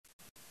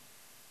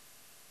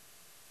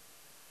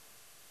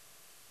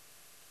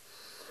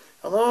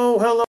Hello,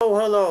 hello,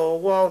 hello.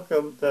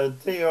 Welcome to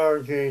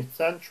TRG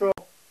Central.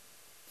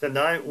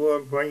 Tonight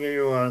we're bringing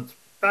you a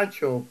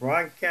special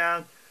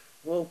broadcast.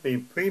 We'll be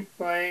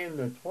pre-playing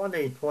the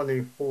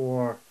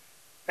 2024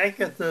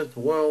 Pegasus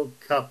World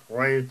Cup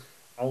race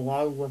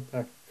along with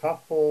a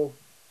couple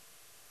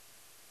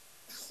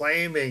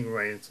claiming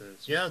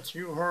races. Yes,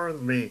 you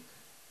heard me.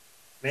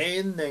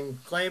 Maiden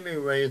and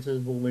claiming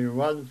races will be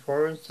run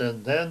first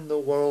and then the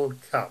World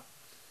Cup.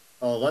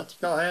 So let's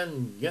go ahead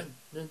and get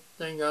this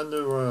thing on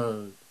the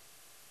road.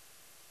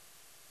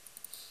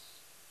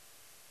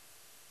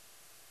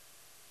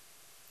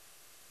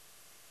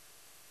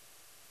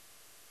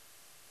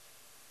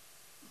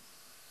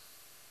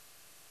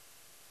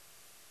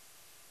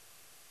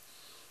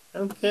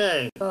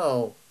 Okay,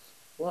 so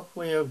what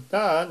we have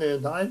done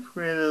is I've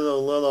created a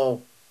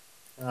little,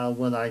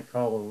 what I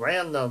call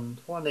random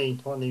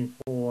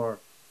 2024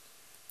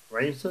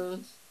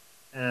 races,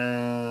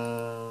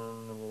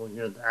 and we'll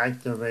get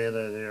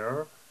activated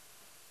here.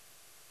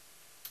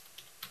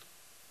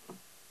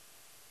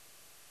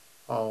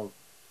 Oh,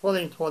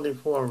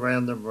 2024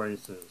 random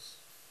races.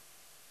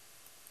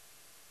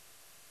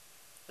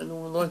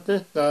 And what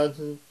this does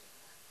is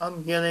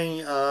I'm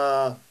getting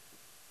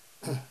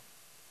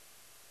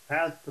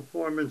past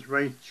performance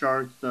race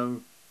charts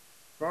of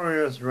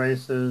various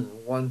races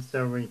once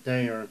every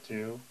day or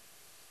two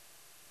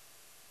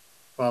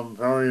from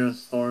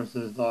various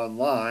sources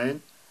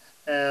online,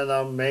 and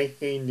I'm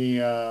making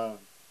the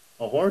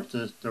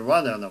horses to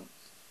run in them.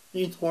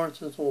 These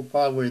horses will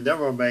probably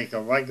never make a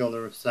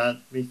regular set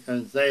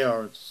because they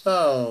are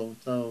so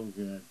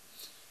good.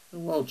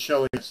 And we'll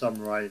show you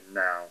some right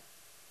now.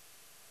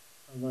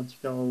 Let's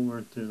go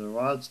over to the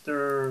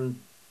roster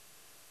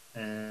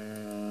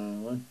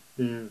and let's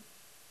do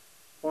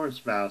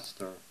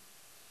Horsemaster.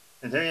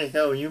 And there you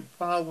go. You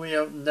probably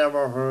have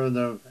never heard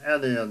of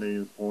any of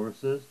these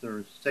horses.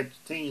 There's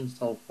 16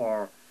 so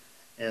far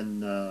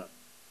in the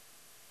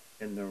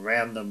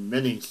random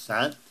mini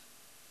set.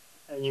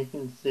 And you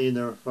can see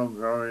they're from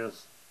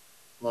various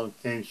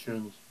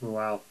locations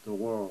throughout the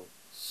world.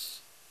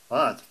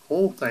 But the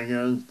cool thing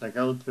is to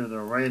go to the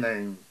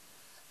ratings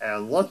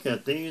and look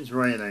at these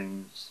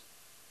ratings.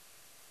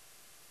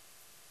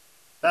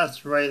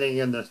 Best rating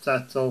in the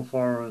set so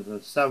far is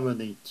a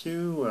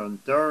 72 on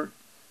dirt.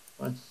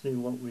 Let's see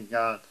what we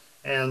got.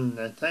 And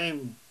the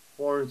same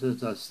horse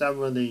is a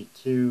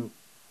 72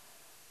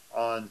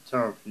 on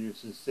turf. You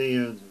should see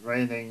his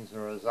ratings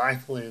are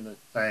exactly the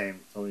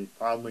same. So he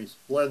probably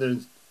split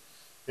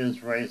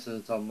his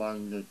races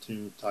among the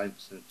two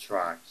types of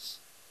tracks.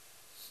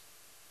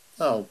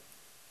 So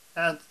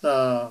that's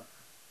a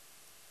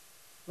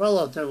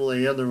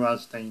relatively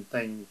interesting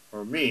thing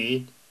for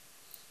me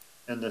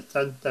in the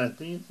sense that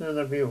these are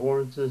the few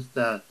horses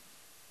that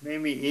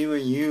maybe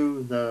even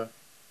you, the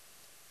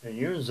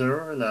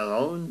user that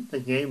owns the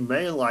game,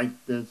 may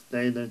like this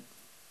data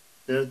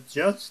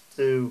just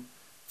to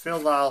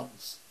fill out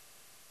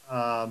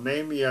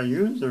maybe a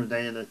user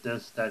data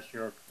disk that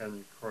you're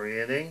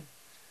creating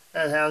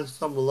that has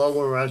some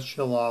lower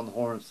echelon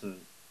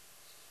horses.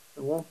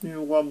 There won't be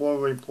one more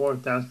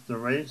report, that's the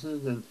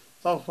races, and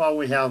so far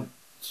we have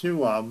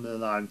 2 of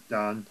them that I've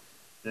done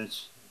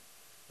this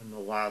in the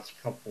last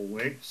couple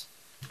weeks.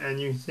 And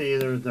you see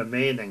there's a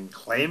maiden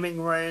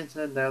claiming race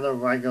and then a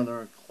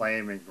regular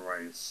claiming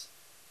race.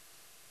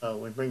 So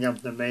we bring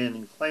up the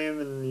maiden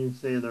claim and you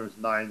see there's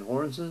 9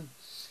 horses.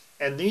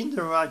 And these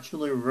are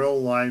actually real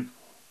life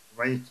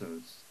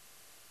races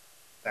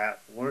that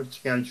were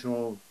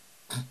scheduled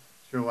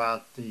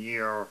throughout the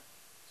year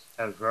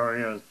at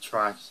various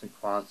tracks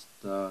across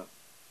the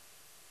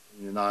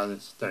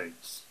United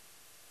States.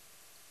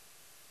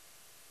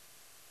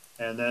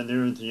 And then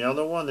there's the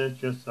other one,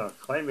 it's just a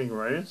claiming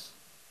race.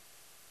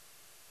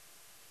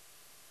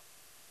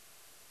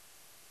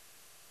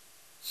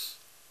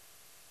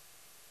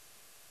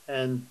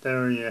 And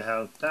there you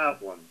have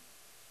that one.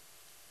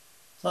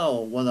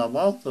 So what I'm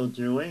also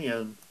doing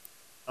is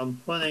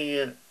I'm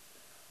creating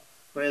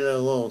a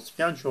little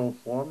schedule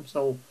for them.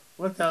 So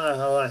we're going to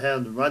go ahead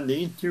and run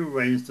these 2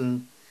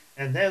 races,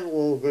 and then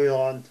we'll go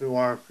on to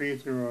our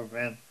feature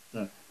event,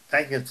 the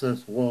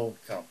Pegasus World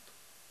Cup.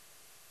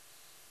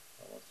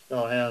 So let's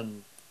go ahead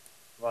and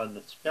run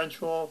the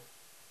schedule.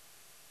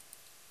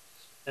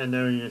 And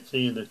there you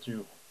see the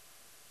two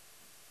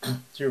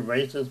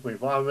races.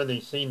 We've already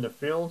seen the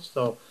fields,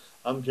 so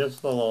I'm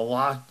just going to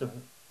lock the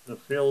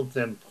fields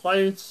in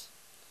place.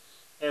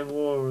 And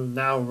we're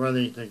now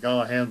ready to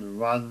go ahead and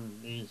run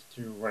these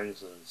 2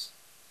 races.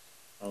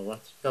 So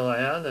let's go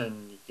ahead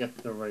and get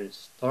the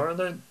race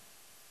started.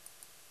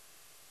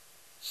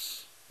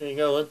 Here you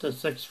go, it's a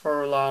 6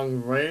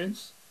 furlong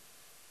race.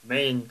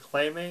 Maiden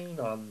claiming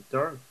on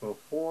dirt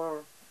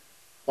for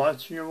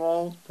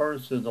 4+-year-olds.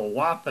 Purse is a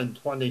whopping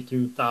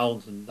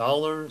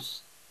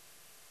 $22,000.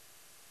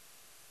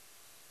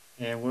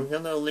 And we're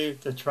going to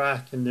leave the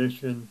track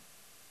condition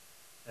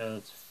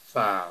as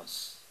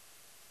fast.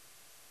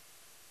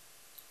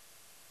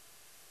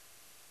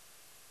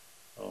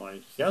 So I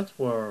guess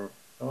we're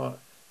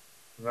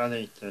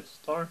ready to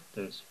start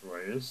this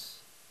race.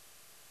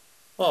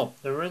 Oh,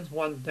 there is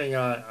one thing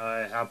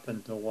I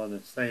happen to want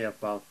to say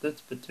about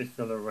this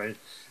particular race.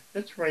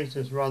 This race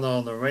is run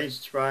on the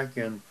racetrack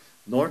in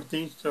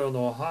northeastern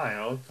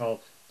Ohio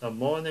called the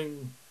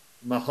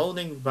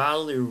Mahoning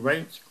Valley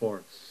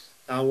Racecourse.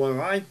 Now,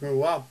 where I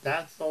grew up,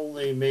 that's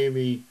only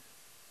maybe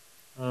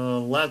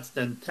less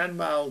than 10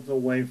 miles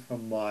away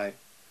from my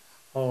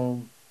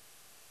home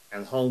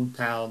and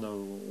hometown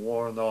of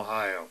Warren,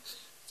 Ohio.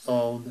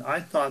 So I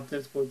thought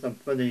this was a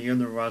pretty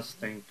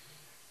interesting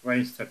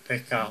race to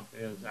pick up.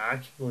 Is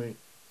actually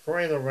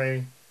for the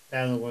race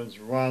that it was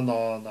run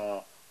on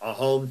a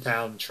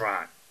hometown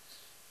track.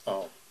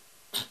 So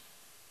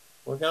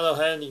we'll go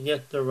ahead and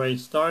get the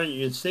race started.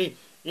 You can see,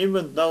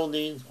 even though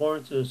these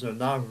horses are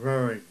not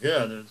very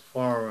good as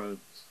far as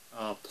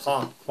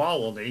top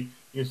quality,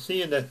 you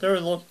see that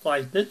there looks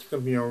like this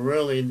could be a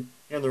really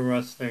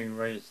interesting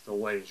race to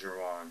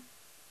wager on.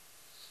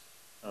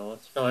 So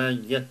let's go ahead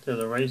and get to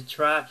the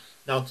racetrack.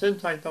 Now,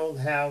 since I don't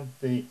have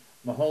the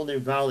Mahoney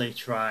Valley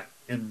track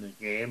in the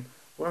game,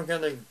 we're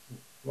going to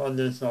run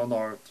this on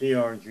our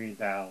TRG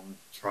down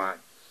track.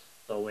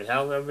 So we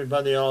have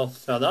everybody all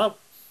set up.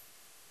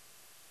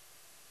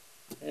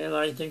 And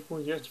I think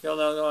we're just going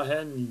to go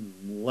ahead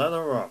and let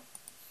her up.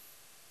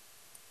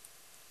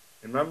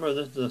 Remember,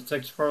 this is a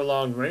 6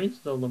 furlong race,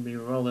 so it'll be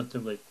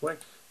relatively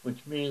quick,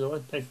 which means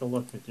let's take a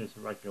look at this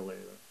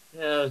regulator.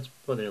 Yeah, it's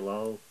pretty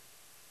low.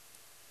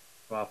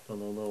 Drop it a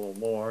little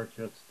more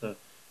just to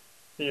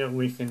see if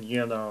we can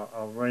get a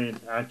race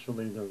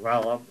actually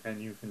develop and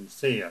you can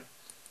see it.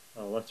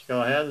 So let's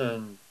go ahead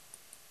and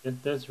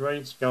get this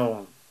race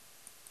going.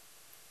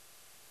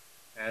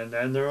 And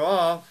then they're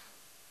off.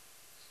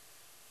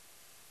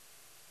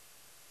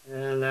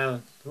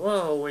 And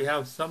well, we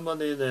have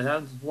somebody that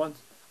has one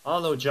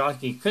auto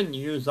jockey couldn't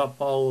use up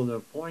all of their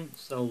points,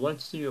 so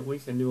let's see if we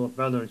can do a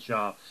better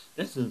job.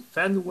 This is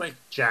Fenwick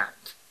Jack.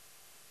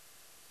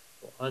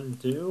 We'll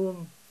undo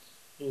him.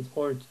 He's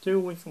horse 2.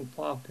 We can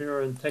pop here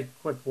and take a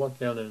quick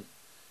look at his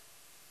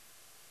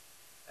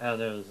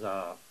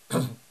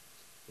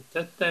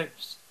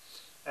statistics.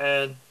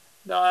 And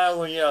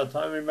yes,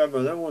 I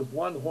remember there was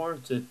one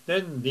horse that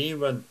didn't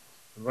even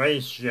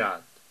race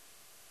yet.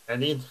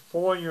 And he's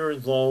 4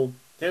 years old,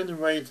 didn't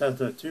race as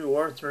a 2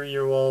 or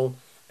 3-year-old,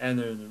 and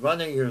is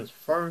running his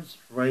first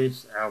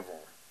race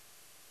ever.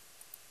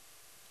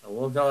 So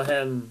we'll go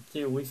ahead and see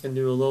if we can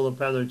do a little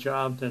better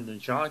job than the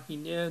jockey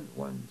did.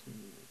 1, 2, 3,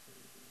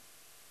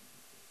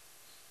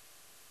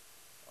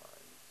 4, 5,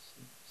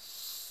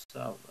 6,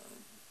 7.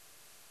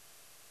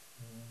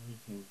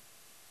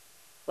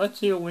 Let's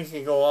see if we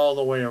can go all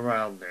the way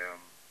around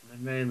them.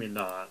 Maybe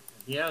not.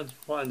 He has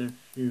quite a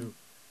few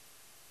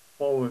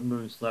forward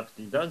moves left.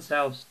 He does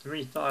have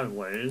 3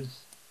 sideways.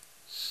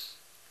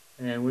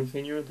 And we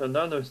can use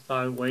another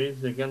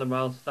sideways to get him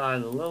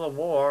outside a little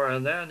more,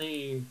 and then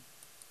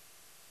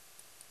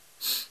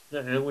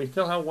and we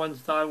still have 1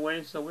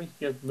 sideways, so we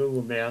can just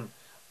move him in.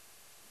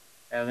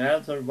 And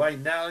as of right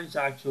now, he's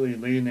actually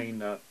leaning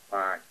the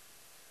back.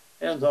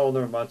 His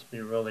owner must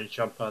be really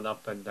jumping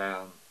up and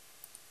down.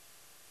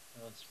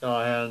 Let's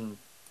go ahead and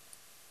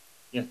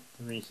get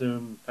to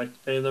resume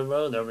spectator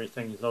mode.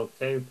 Everything's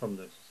okay from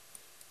the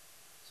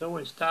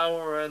sewage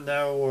tower, and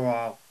now we're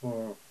off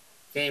for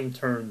game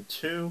turn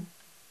 2.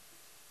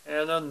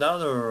 And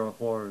another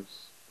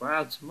horse.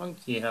 Brass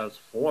Monkey has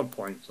 4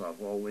 points left.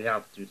 Well, we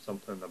have to do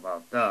something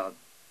about that.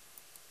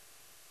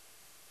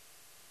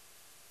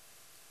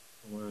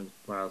 Where's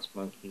Brass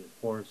Monkey?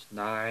 Horse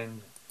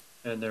 9.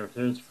 And there's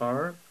his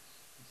card.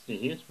 See,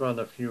 he's run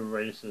a few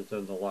races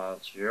in the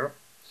last year.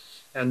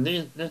 And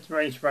this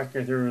race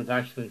record here is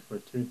actually for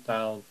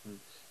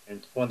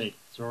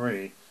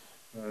 2023.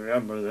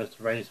 Remember,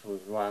 this race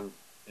was run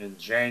in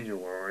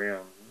January,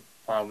 and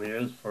probably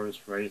his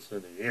first race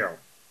of the year.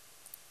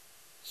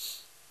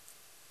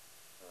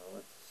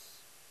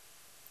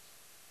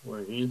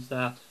 Where he's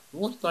at.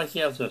 Looks like he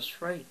has a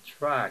straight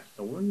track,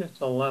 so we're just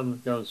going to let him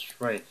go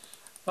straight.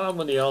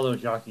 Probably the other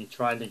jockey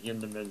tried to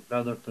get him in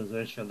better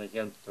position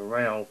against the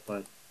rail,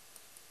 but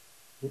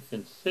you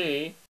can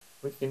see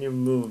we can even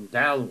move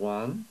down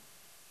 1.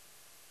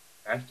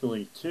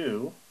 Actually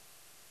 2.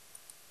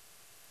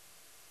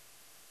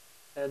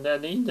 And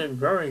then he's in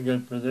very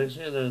good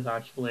position and is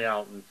actually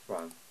out in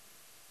front.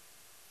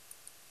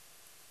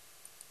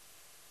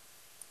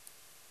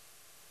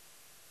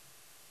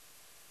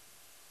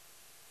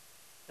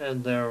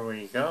 And there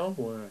we go.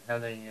 We're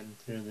heading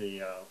into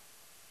the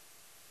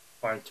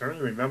 5 turn.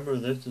 Remember,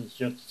 this is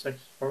just 6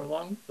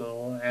 furlongs, so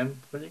it'll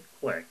end pretty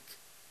quick.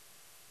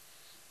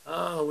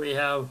 Oh, we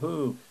have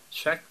who?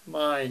 Check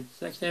my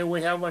 6. Hey,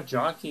 we have a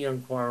jockey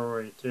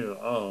inquiry too.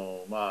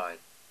 Oh my.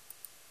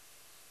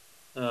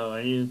 Oh,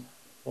 he's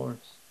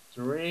horse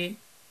 3.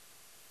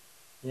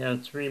 He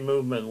has 3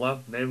 movement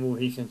left. Maybe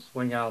he can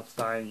swing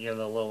outside and get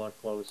a little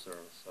closer.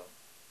 So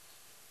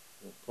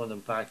we'll put him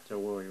back to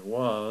where he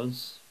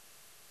was.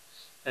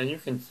 And you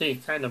can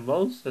see kind of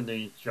most of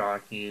these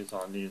jockeys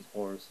on these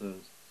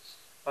horses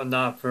are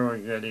not very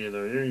good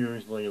either. They're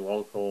usually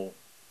local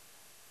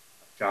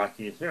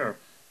jockeys here.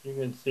 You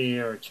can see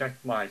here,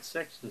 Check My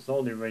 6 has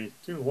only raised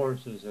 2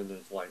 horses in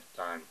his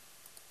lifetime.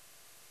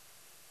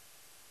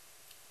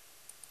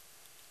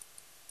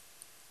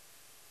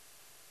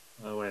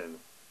 Oh, wait a minute.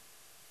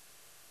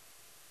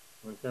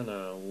 We're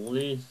gonna at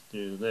least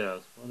do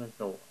this. We're gonna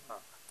go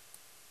up.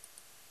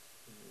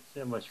 See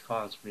how much it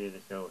costs me to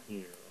go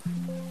here.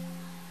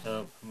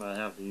 So I'm gonna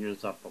have to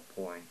use up a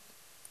point.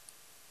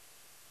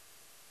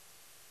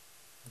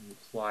 And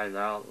slide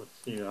out. Let's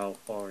see how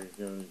far he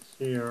goes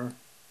here.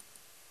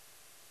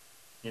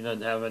 He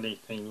doesn't have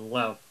anything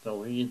left,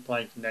 so he's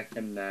like neck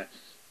and neck.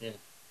 It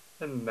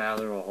doesn't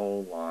matter a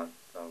whole lot.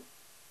 So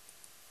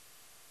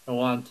go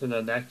on to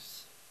the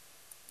next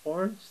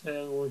horse,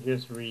 and we'll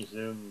just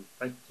resume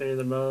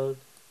spectator mode.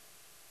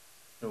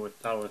 So with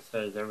Tower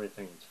says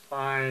everything's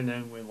fine,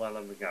 and we let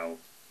him go.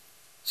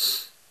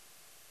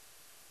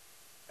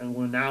 And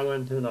we're now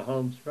into the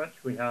home stretch.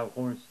 We have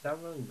horse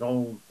 7,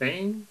 Gold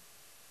Bane.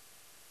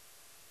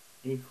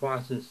 He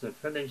crosses the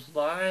finish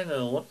line, and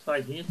it looks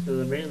like he's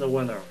going to be the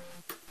winner.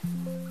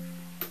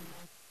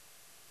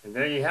 And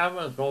there you have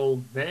it,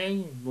 Gold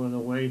Bane, with a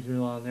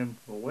wager on him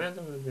for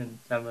winner in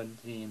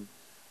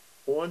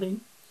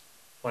 1740,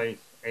 place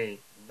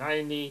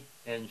 890,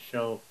 and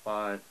show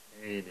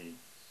 580.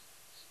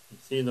 You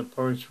see the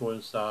purse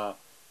was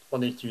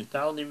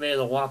 $22,000. He made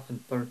a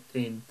whopping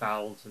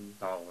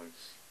 $13,000.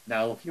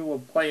 Now, if you were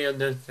playing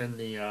this in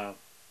the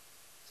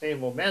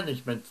table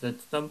management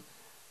system,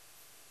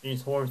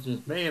 these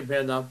horses may have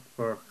been up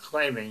for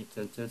claiming,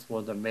 since this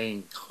was the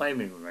main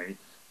claiming rate,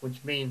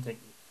 which means that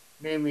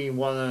maybe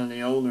one of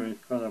the owners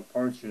could have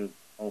purchased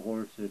a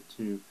horse or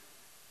two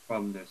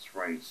from this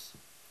race.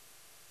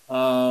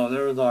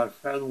 There's our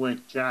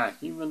Fenwick Jack.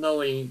 Even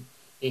though he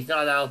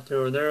got out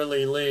to an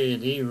early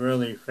lead, he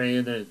really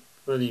faded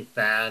pretty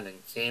bad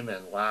and came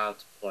in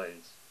last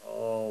place.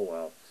 Oh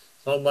well.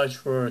 So much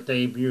for a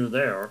debut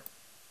there.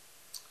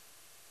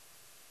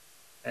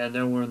 And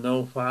there were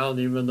no foul,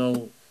 even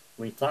though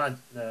we thought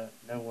that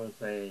there was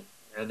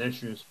an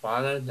issue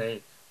spotted.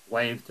 They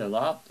waved it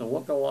up. So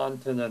we'll go on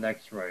to the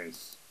next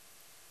race.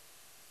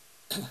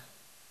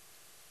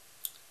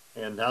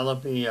 And that'll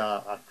be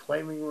a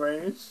claiming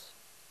race.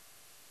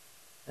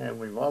 And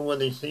we've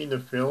already seen the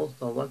field,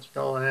 so let's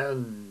go ahead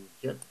and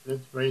get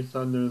this race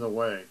under the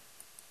way.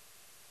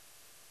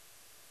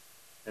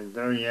 And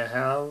there you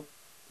have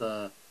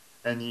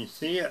and you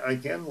see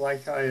again,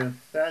 like I have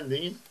said,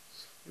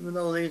 even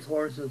though these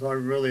horses are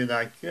really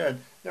that good,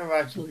 they're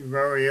actually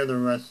very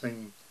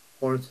interesting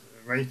horse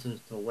races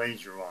to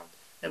wager on.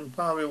 And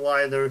probably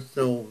why they're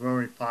still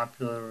very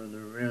popular.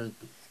 There is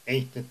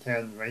 8 to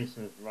 10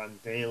 races run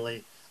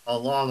daily. A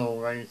lot of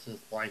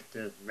races like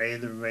this,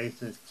 Maiden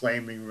races,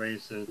 claiming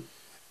races,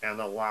 and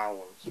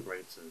allowance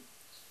races.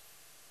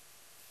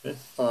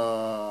 This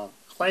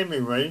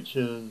claiming race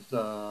has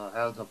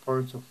a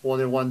purse of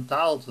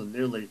 $41,000,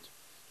 nearly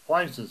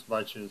twice as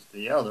much as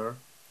the other.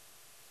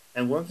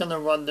 And we're going to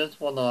run this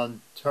one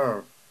on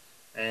turf.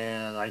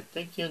 And I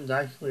think you'd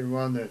actually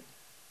run it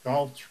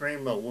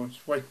Gulfstream, but we're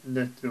switching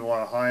it to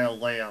our higher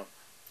layout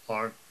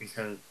part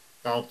because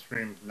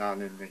Gulfstream's not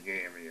in the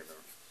game either.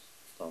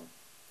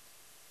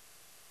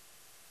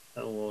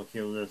 So we'll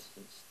give this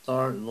a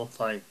start. It looks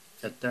like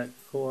Cadet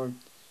Corps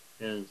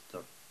is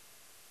the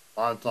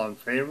odds-on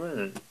favorite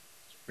at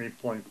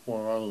 3.40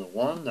 to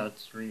 1.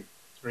 That's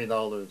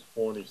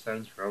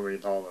 $3.40 for every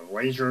dollar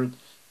wagered.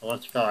 So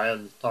let's go ahead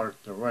and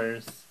start the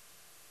race.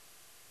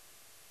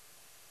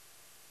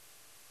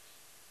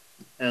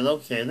 And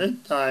okay,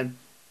 this time,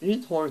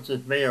 these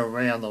horses may have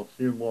ran a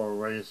few more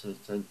races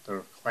since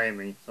they're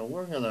claiming, so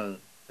we're going to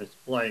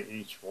display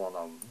each one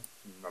of them.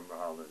 Remember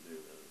how to do this.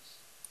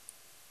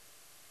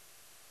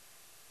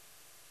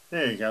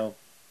 There you go.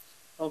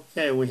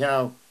 Okay, we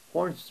have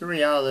horse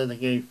 3 out of the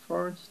gate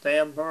first,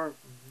 Stamberg.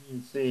 You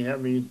can see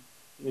him,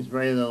 he's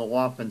rated a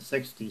whopping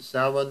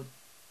 67.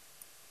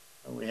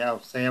 And we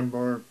have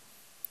Sandberg.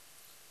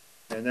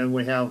 And then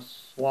we have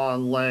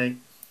Swan Lake.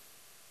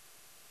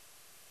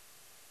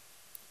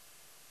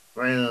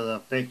 Rated a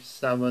big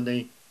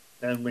 70.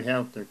 Then we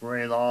have the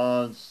Great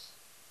Oz.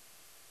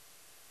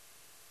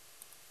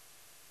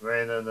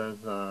 Rated as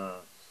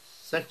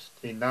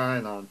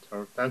 69 on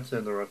turf. That's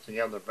interesting. He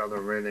has a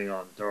better rating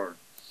on dirt.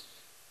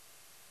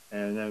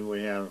 And then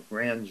we have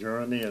Grand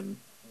Journey and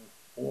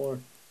 4.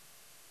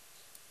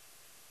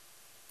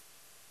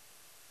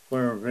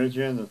 Clear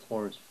Vision is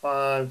horse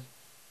 5.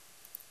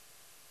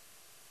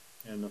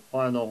 And the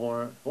final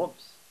horse,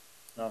 whoops,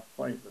 not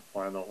quite the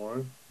final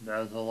horse.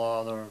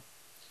 Dazzleotter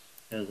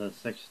is a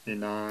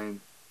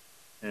 69.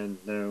 And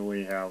there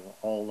we have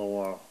all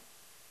of our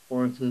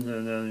horses,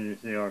 and then you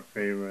see our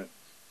favorite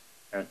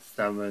at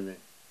 72.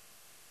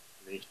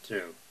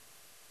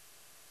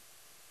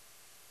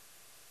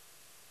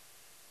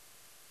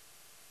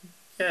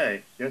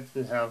 Okay, just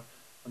to have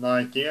an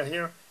idea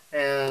here,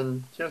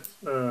 and just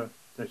to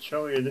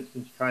show you this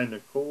is kind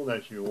of cool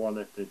that you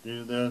wanted to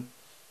do this,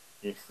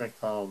 you click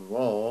on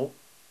roll.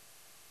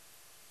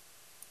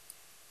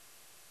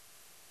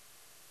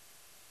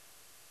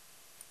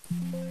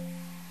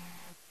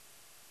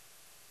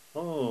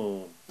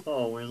 Oh,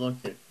 So we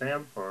look at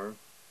Bamford,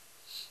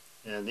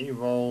 and he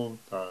rolled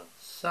a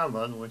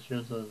 7, which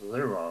is a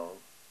 0.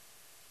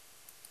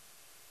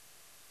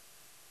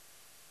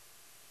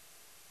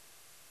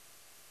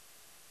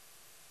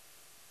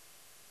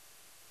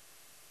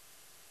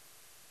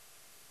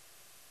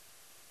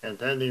 And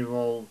then he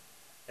rolled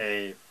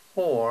a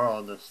 4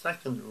 on the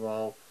second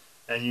roll,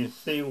 and you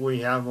see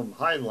we have him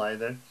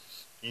highlighted.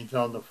 He's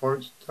on the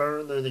first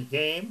turn of the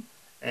game,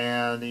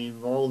 and he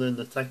rolled in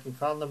the second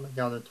column and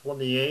got a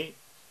 28.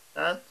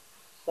 That's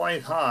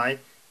quite high,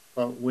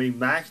 but we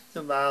maxed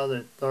him out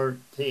at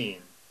 13,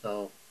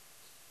 so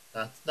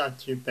that's not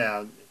too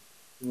bad.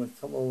 We'll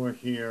come over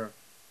here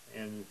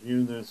and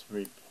view this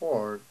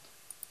report,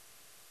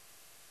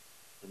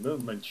 the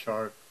movement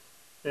chart.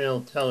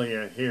 It'll tell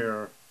you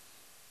here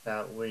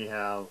that we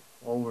have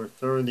over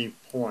 30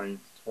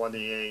 points,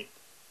 28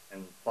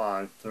 and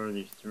 5,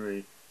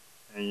 33.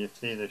 And you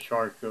see the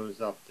shark goes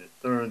up to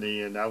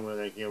 30, and that would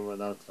have given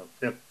us a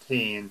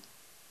 15.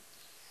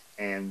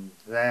 And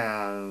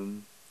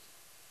then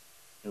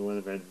it would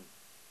have been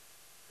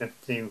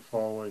 15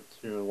 forward,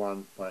 2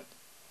 1, but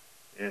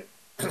it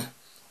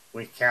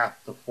we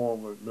capped the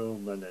forward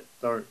movement at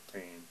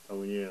 13. So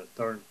we need a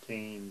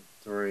 13,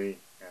 3,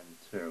 and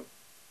 2.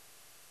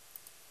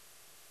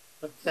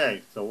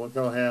 Okay, so we'll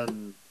go ahead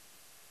and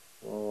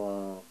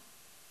we'll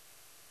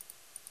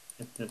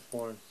get this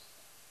horse.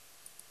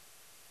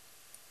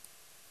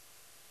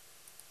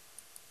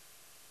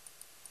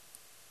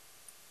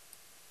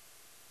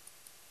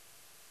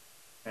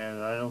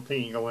 And I don't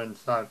think you go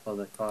inside for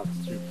the cost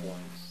 2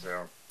 points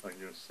there, but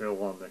you're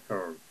still on the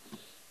curve.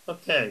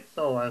 Okay,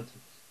 so as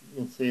you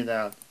can see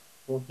that,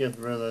 we'll get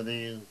rid of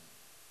these.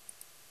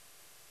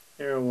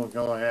 Here we'll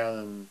go ahead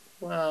and,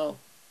 well,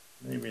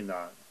 maybe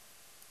not.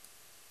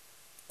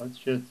 Let's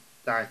just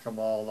stack them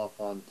all up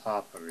on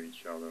top of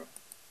each other.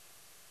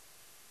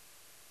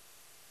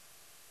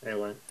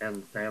 Anyway,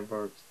 and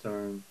Sandberg's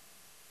turn.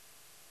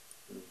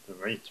 The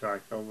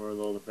racetrack over a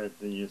little bit,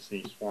 then you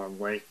see Swan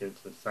Lake is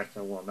the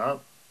second one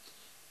up.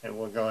 And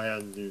we'll go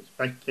ahead and do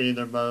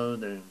spectator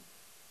mode and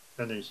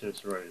finish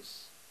this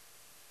race.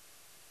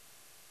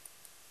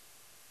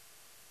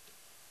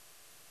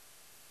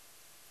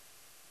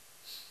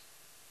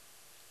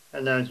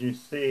 And as you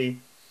see,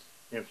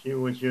 if you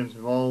would just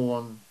roll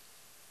on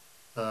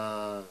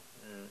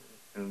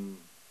and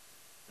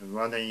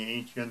running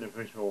each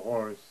individual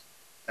horse,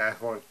 that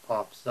horse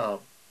pops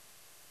up.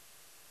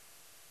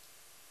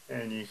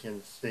 And you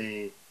can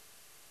see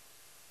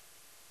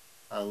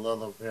a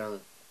little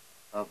bit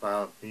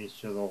about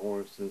each of the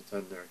horses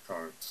and their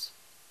cards.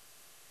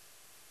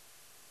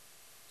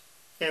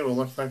 Okay, well,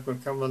 looks like we're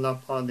coming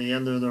up on the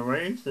end of the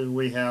race, and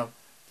we have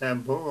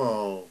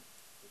Tamburo.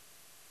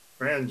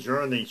 Grand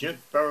Journey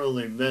just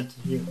barely missed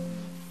you.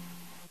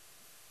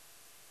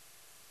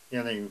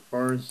 Getting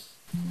first.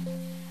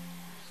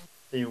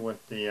 See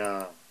what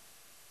the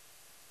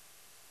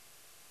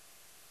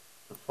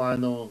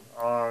finals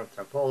are.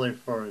 Tapoli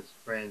first,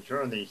 Grand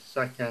Journey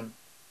second.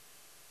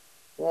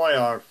 Boy,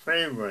 our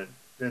favorite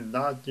did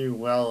not do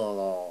well at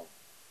all.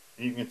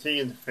 You can see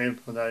in the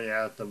favorite that he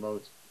had the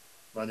most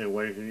money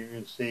wager. You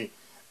can see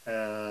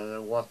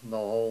there wasn't a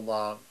whole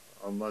lot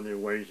of money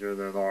wager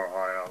than our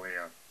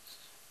Hialeah.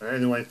 But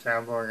anyway,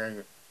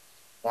 Tamborg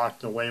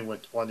walked away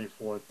with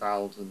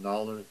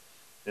 $24,000.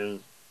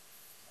 His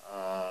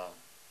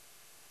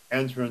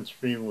entrance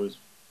fee was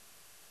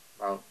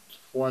about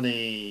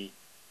 $20,000.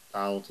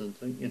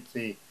 So you can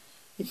see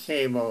he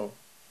came out,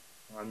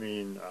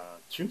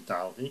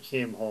 $2,000. He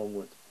came home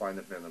with quite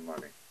a bit of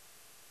money.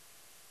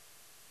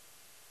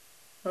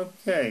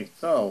 Okay,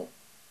 so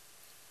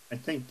I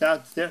think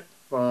that's it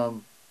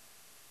from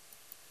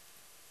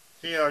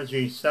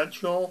TRG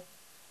Central.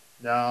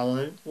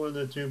 Now, for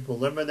the 2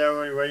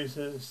 preliminary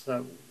races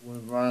that we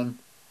run.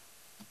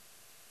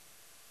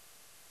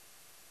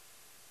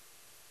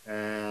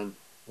 And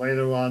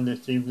later on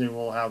this evening,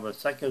 we'll have a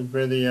second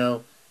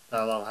video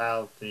that'll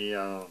have the,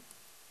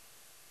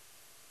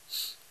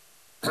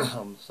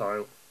 I'm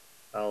sorry,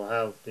 I'll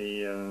have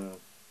the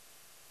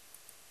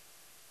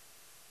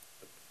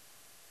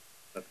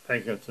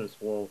Pegasus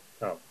World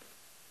Cup.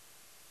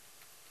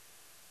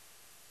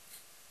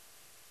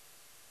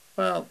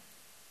 Well,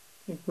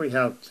 I think we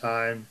have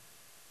time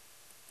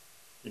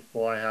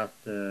before I have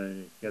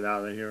to get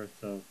out of here,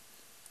 so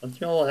let's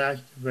go and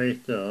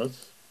activate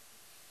this.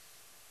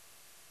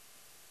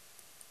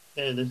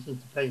 Okay, this is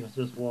the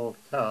Pegasus World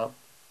Cup.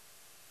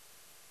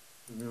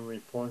 New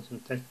reports. We'll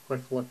take a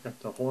quick look at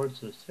the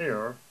horses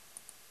here.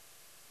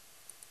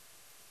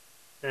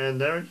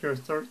 And there's your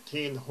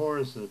 13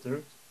 horses.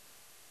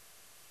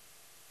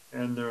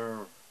 And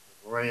their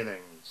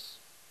ratings.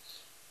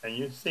 And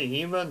you see,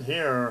 even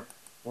here,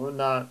 we're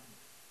not,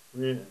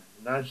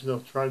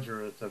 National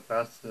Treasure is the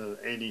best of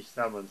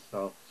 87,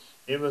 so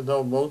even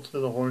though most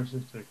of the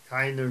horses are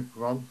kind of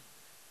grouped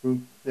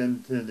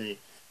into the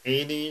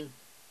 80s,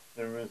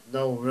 there is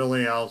no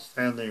really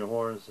outstanding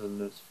horse in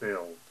this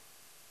field.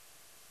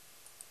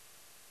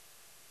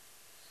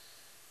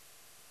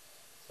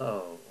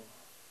 So,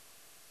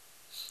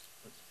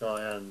 let's go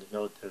ahead and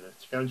go to the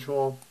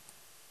schedule.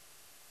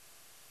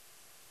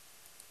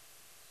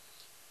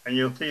 And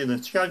you'll see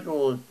the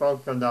schedule is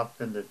broken up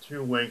into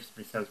 2 weeks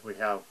because we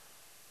have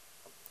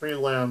a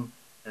prelim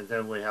and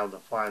then we have the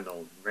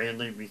finals,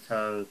 mainly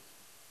because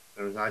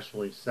there's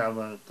actually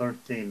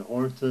 13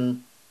 horses,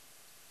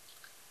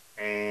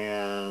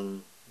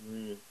 and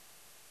we,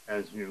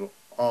 as you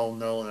all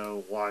know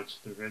that watch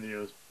the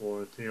videos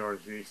for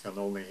TRG, can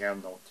only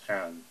handle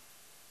 10.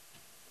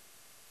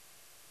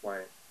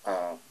 Like,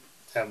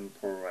 10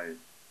 per race.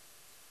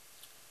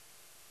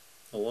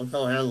 So we'll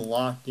go ahead and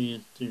lock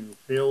these 2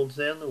 fields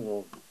in.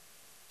 We'll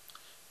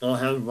go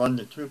ahead and run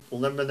the 2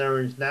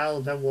 preliminaries now,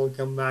 then we'll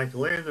come back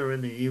later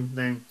in the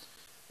evening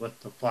with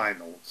the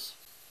finals.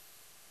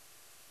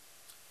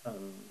 So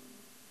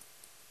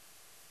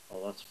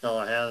let's go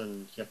ahead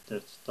and get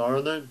this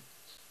started.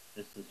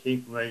 This is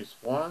Heat Race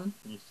 1.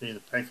 You see the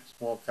Pegasus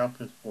World Cup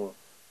is for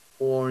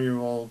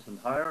 4-year-olds and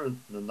higher. It's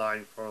the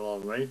 9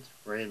 furlong race,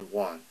 grade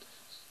 1.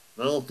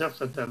 A little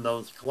different than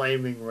those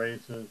claiming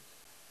races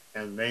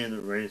and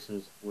maiden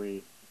races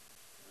we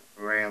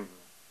ran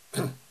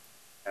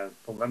as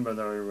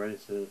preliminary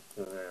races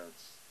to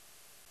this.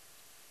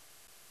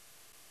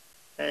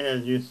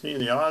 And you see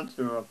the odds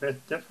are a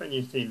bit different.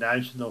 You see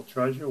National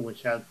Treasure,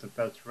 which has the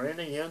best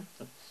rating,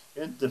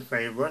 is the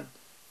favorite.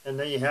 And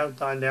then you have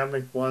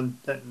Dynamic One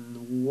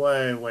sitting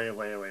way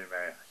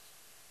back.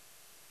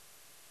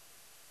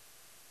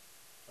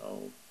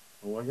 So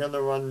we're going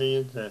to run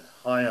these at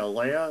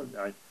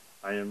Hialeah.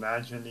 I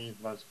imagine these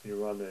must be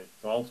run at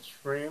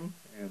Gulfstream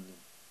in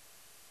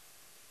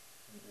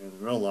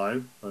real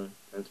life, but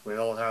since we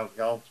don't have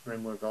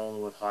Gulfstream, we're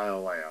going with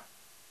Hialeah.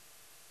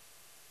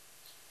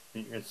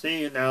 You can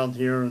see down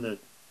here that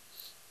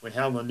we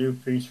have a new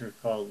feature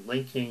called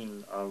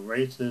linking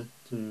races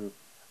to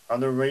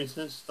other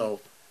races.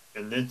 So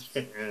in this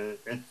case,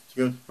 it's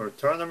good for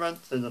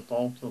tournaments, and it's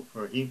also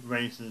for heat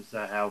races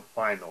that have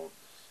finals.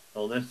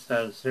 So this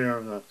says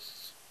here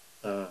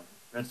that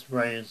this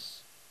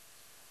race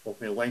will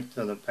be linked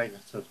to the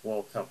Pegasus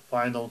World Cup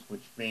Finals,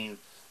 which means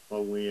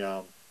when we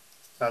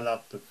set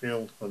up the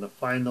field for the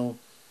final,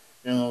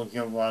 it'll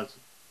give us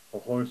the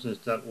horses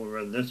that were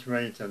in this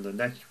race and the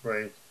next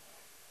race,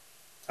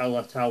 tell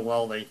us how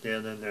well they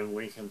did, and then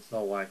we can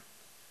select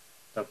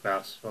the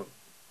best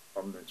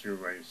from the 2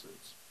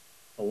 races.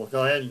 So we'll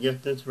go ahead and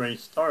get this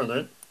race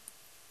started.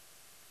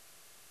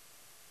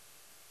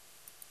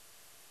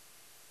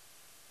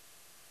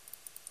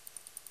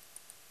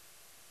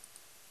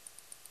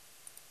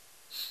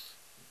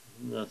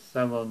 The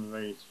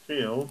 7-race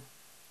field,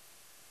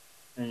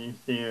 and you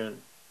see it,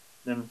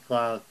 Sim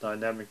Class,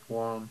 Dynamic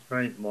One,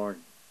 Trademark,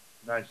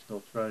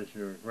 National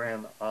Treasure,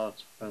 Grand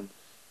Osprey,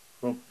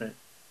 Cryptic,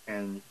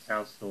 and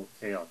Castle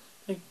Chaos.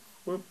 Hey,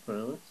 Cryptic,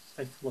 let's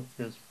take a look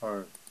at his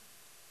card.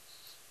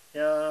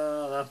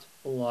 Yeah, that's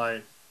what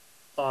I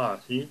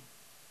thought.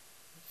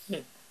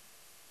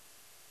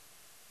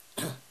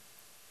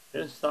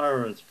 His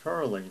sire is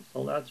curling,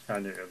 so that's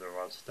kind of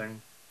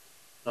interesting.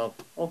 So,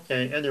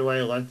 okay, anyway,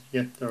 let's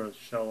get the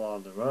show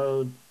on the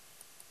road.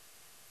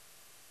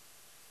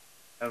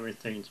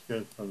 Everything's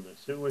good from the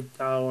sewage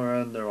tower,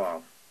 and they're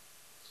off.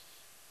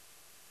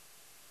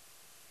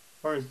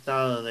 First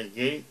out of the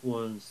gate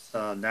was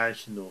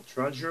National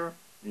Treasure.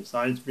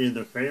 Besides being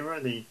the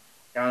favorite, he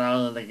got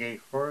out of the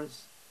gate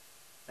first,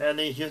 and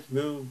he just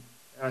moved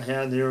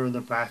ahead here in the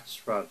back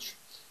stretch.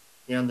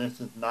 Again, this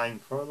is 9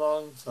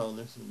 furlongs, so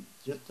this is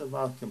just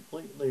about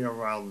completely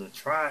around the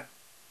track.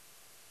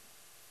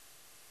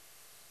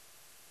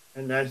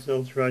 And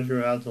National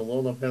Treasure has a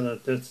little bit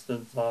of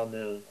distance on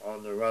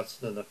the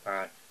rest of the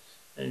pack.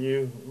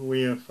 And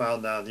we have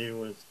found out he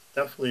was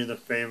definitely the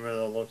favorite.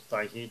 It looks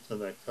like he's to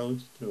the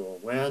coast to a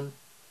win.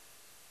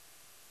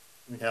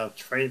 We have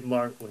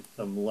Trademark with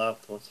some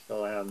left. Let's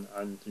go ahead and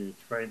undo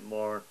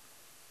Trademark.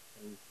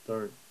 And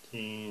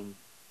 13.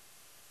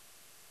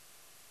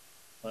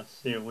 Let's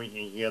see if we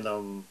can get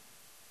him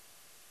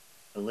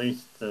at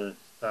least to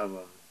 7.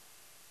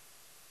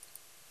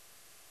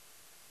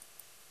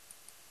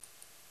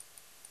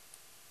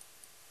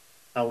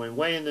 Now we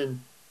waited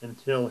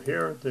until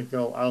here to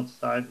go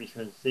outside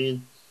because these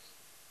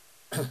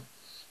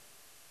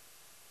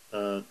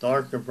the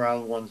darker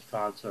brown ones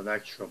cost an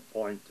extra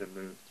point to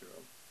move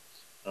through.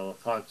 So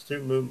it costs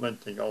 2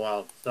 movement to go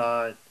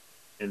outside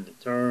in the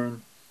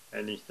turn,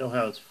 and he still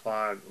has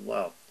 5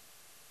 left,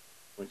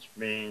 which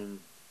means,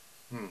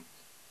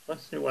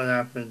 let's see what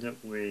happens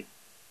if we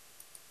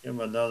give him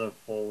another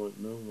forward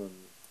movement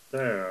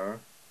there,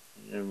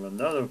 give him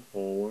another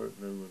forward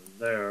movement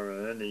there,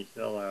 and then he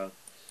still has.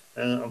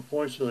 And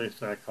unfortunately,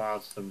 it's going to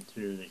cost him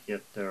 2 to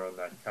get there, and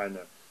that kind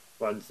of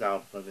runs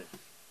out. But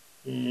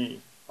he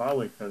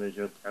probably could have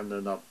just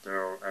ended up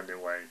there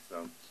anyway.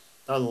 So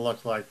doesn't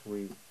look like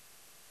we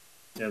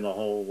did a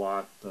whole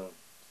lot. The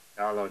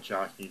auto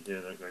jockey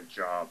did a good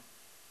job.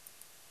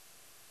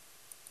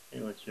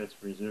 Okay, let's just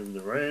resume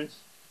the race.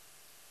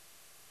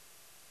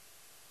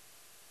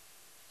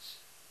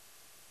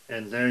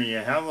 And there you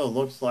have it.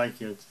 Looks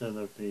like it's going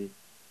to be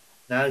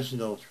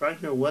National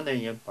Treasure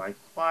winning it by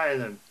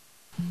quite a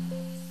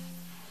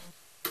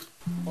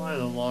quite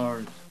a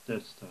large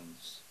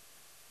distance.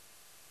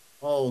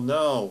 Oh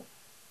no!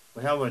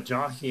 We have a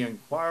jockey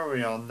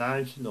inquiry on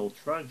National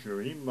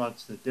Treasure. He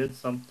must have did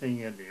something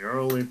in the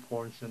early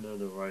portion of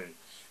the race.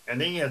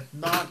 And he gets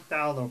knocked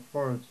out of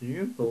first. Do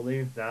you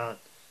believe that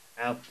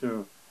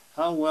after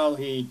how well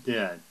he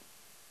did?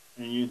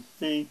 And you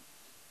see,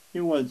 he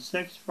went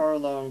 6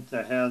 furlongs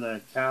ahead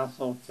of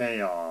Castle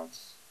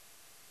Chaos.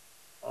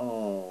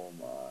 Oh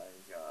my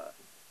God.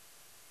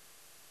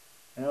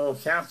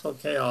 And Castle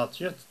Chaos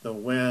gets the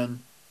win.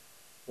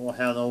 We'll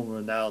head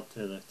over now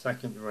to the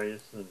second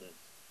race in the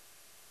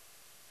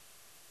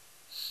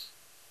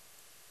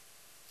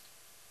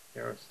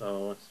here,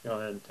 so let's go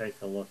ahead and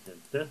take a look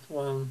at this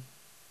one.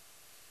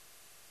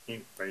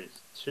 Heat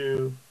race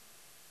 2.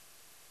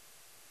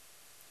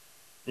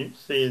 You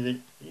see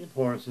these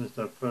horses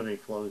are pretty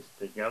close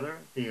together.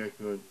 Be a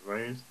good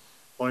race.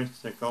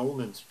 Hoist the Gold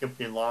and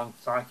Skippy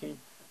Longstocking.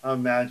 I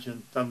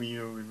imagine some of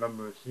you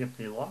remember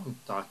Skippy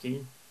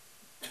Longstocking.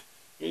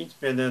 He's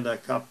been in a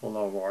couple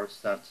of our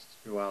sets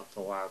throughout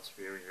the last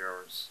few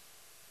years.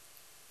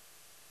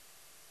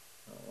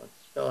 So let's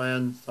go ahead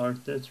and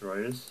start this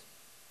race.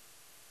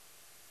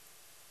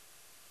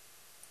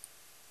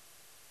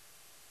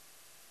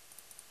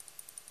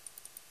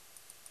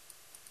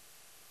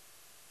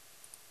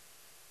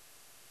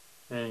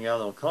 And you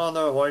got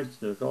O'Connor,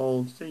 Hoist the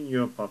Gold,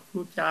 Senior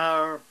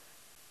Paputar.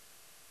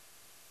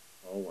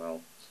 Oh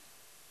well.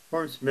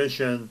 First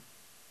mission.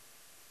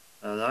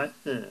 And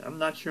I'm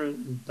not sure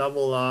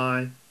Double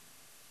I,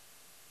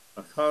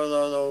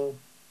 Macarlo,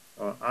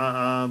 or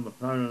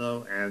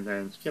Macarlo, and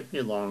then Skippy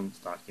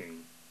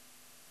Longstocking.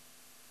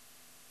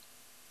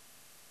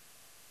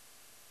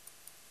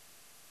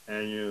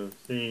 And you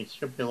see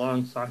Skippy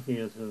Longstocking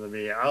is going to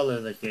be out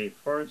of the gate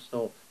first,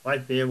 so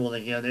might be able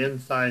to get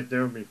inside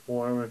there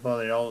before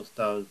everybody else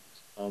does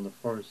on the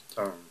first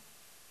turn.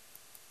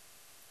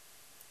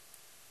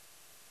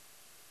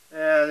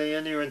 Yeah, they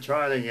didn't even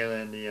try to get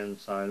in the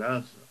inside.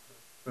 That's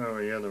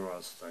very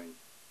interesting.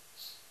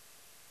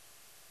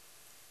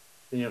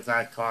 See if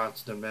that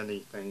cost him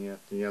anything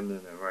at the end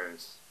of the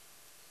race.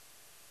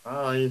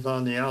 Oh, he's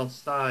on the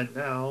outside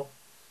now.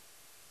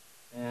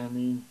 And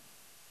he's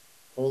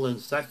pulling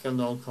second.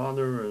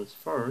 O'Connor is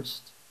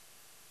first.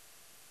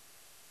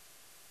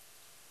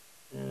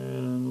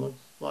 And looks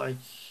like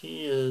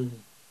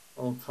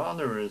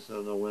O'Connor is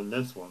going to win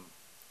this one.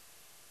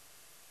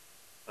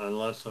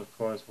 Unless, of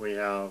course, we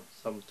have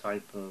some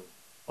type of...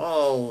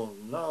 Oh,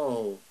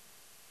 no!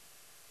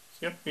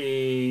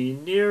 Skippy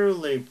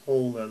nearly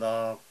pulled it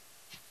off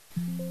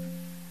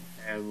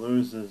and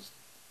loses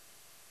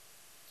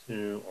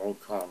to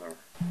O'Connor.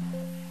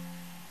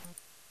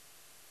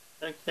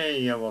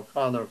 Okay, you have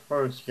O'Connor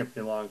first, Skippy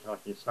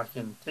Longstocking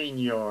second,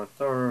 Senior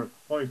third,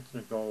 Hoist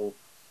the Gold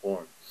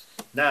fourth.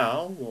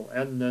 Now, we'll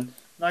end it. And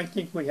I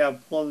think we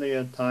have plenty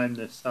of time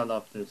to set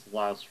up this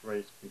last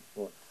race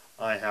before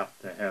I have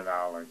to head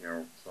out of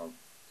here. So,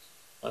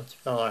 let's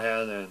go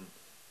ahead and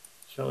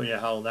show you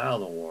how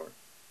that'll work.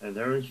 And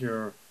there's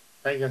your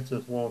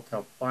Pegasus World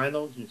Cup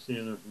Finals. You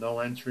see there's no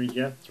entries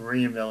yet.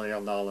 $3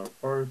 million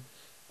purse.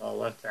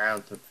 Let's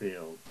add the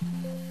field.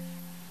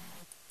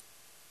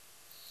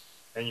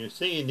 And you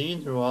see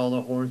these are all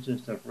the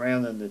horses that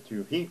ran in the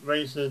 2 heat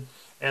races,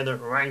 and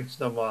it ranks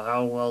them on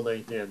how well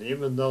they did.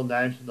 Even though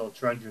National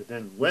Treasure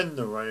didn't win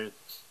the race,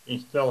 he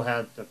still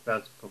had the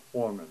best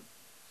performance.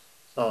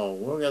 So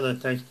we're going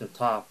to take the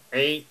top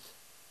 8.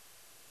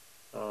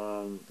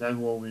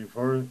 Then we'll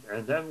reverse,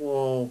 and then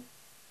we'll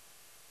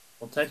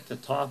take the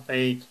top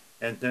 8,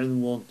 and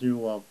then we'll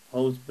do a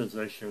post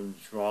position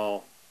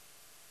draw.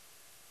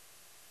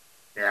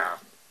 Yeah,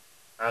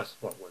 that's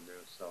what we'll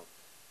do. So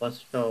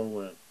let's go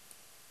with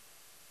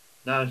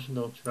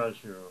National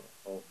Treasure,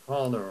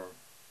 O'Connor,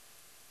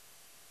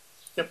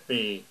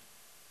 Skippy,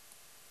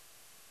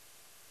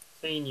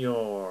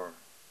 Senior.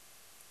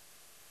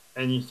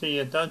 And you see,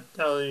 it does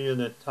tell you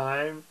the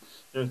time.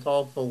 There's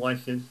also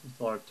like this is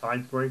our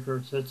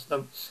tiebreaker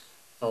system.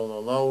 So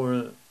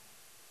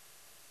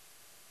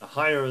the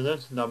higher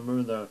this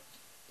number, the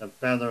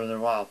better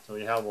they're off. So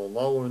you have a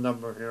lower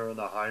number here and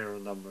a higher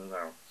number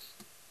there.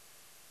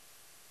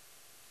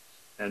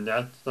 And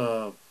that's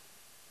the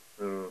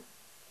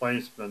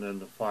placement in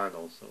the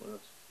final. So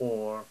it's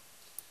 4,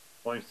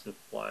 Hoisted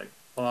Flag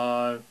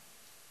 5,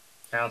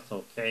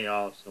 Castle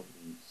Chaos will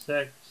be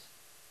 6,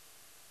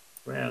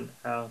 Grand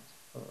House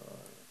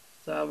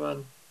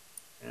 7,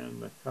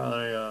 and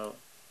Macario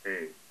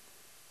 8.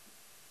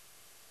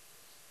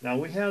 Now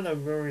we had a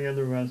very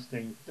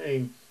interesting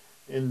thing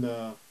in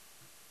the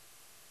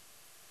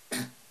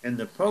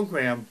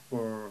program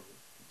for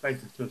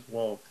Pegasus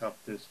World Cup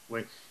this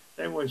week.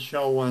 They were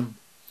showing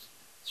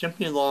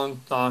Skippy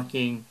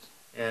Longstocking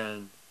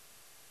and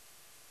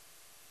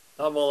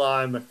Double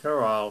I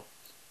Macuro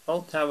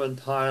both having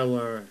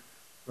Tyler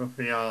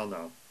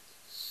Ruffiano.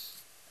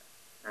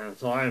 And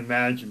so I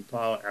imagine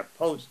probably at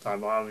post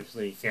time,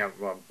 obviously you can't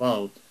run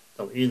both.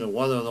 So either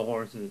one of the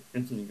horses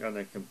isn't going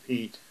to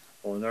compete,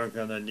 or they're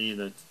going to need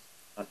a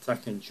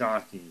second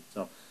jockey.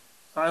 So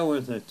I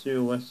was a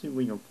 2. Let's see if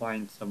we can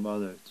find some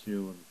other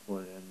 2 and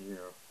put in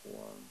here for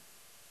him.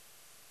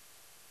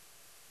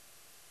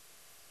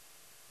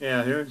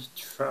 Yeah, here's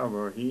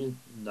Trevor. He's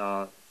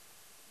not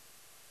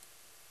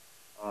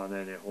on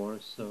any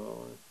horse,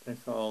 so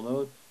pick all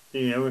those.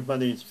 See,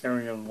 everybody's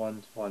carrying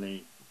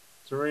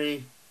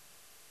 123.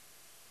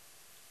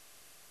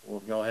 We'll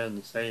go ahead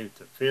and save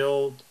the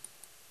field.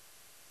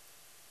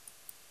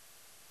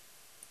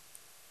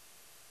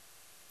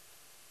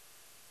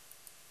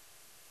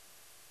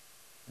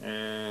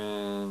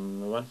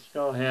 And let's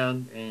go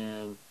ahead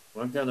and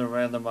we're going to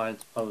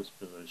randomize post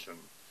position.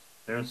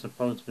 There's the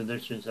post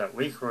positions that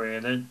we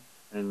created.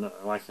 And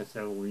like I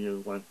said, we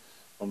went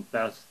from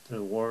best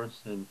to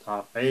worst in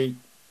top 8.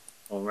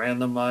 We'll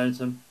randomize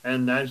them.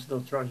 And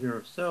National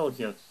Treasure still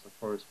gets the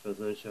first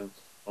position.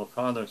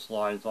 O'Connor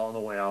slides all the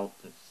way out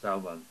to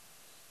 7.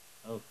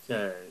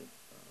 Okay.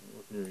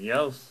 We'll do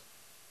yes.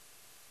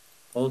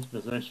 Both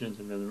positions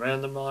have been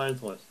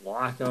randomized. Let's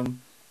lock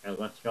them. And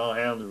let's go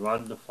ahead and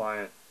run the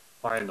final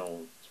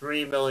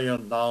 $3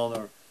 million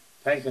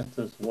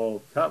Pegasus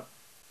World Cup.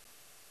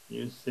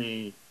 You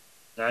see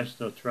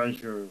National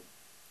Treasure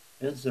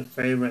is the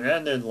favorite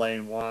and in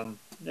lane 1.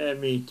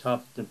 That'd be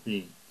tough to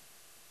beat.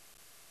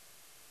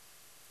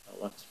 So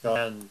let's go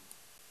ahead and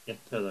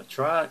get to the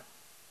track.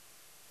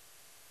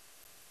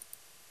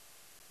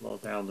 Slow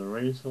down the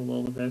race a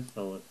little bit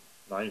so it's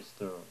nice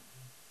to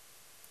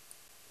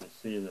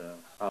see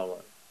how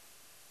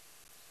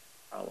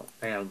it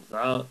pans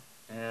out,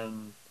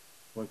 and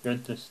we're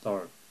good to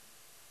start.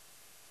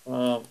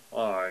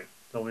 Alright,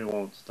 so we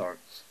won't start.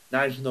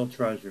 National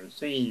Treasure,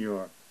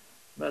 Senior,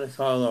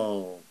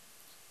 Medicalo,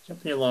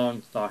 Chippy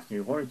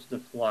Longstocking, Horse to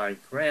Fly,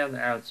 Grand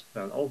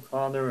Aspen,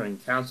 O'Connor,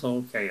 and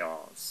Castle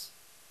Chaos.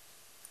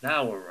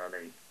 Now we're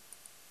ready.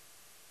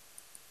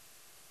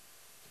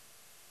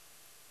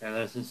 And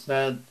as I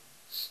said,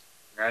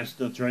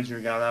 National Treasure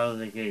got out of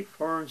the gate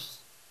first.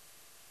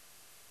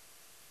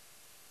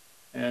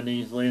 And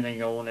he's leading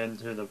going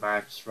into the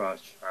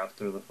backstretch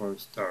after the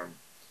first turn.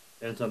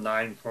 It's a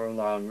 9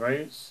 furlong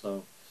race,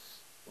 so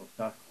we're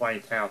not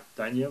quite half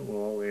done yet.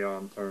 We're only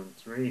on turn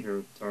 3,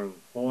 here's turn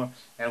 4.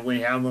 And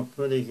we have a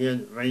pretty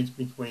good race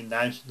between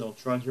National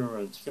Treasure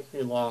and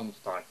Skippy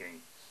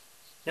Longstocking.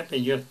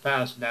 Skippy just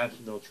passed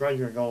National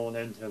Treasure going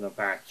into the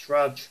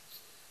backstretch.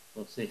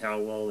 We'll see how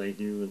well they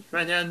do in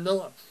stretch. And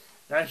look,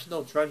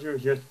 National Treasure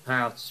just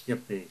passed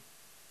Skippy.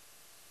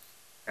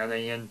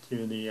 Heading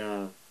into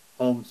the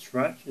home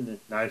stretch, and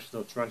it's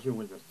National Treasure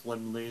with a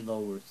slim lead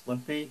over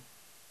Slippy.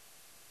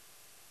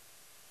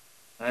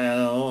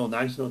 And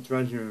National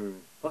Treasure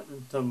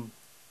putting some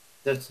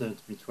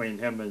distance between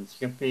him and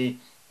Skippy,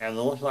 and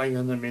it looks like it's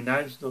going to be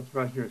National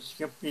Treasure,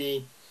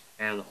 Skippy,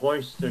 and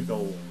Hoist to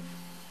Gold.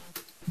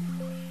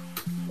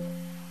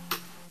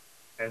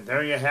 And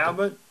there you have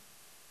it.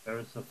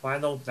 There's the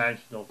final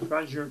National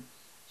Treasure.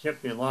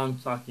 Skippy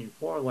Longstocking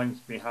 4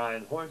 lengths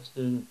behind Hoist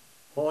to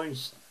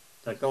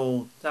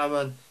Gold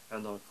 7,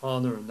 and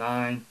O'Connor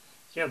 9.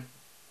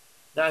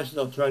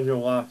 National Treasure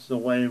walks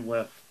away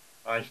with,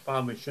 I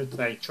probably should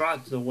say,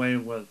 trots away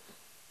with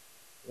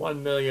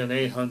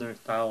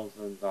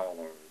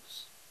 $1,800,000.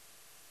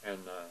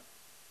 And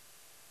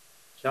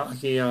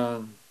jockey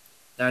on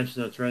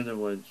National Treasure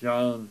with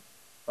John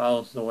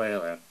follows the way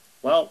there.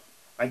 Well,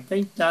 I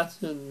think that's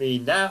going to be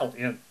now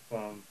it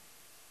from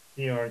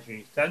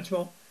TRG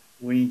Central.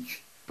 We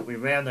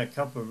ran a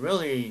couple of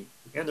really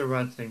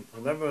interesting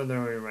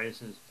preliminary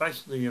races,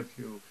 especially if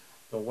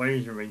the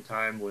wagering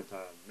time with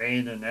a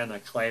maiden and a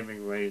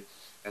claiming race,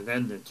 and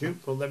then the 2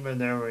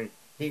 preliminary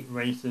heat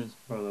races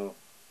for the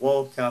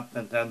World Cup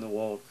and then the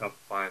World Cup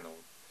final.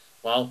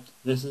 Well,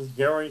 this is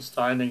Gary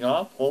signing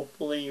off.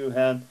 Hopefully you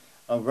had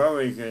a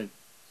very good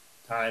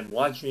time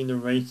watching the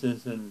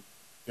races, and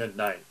good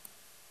night.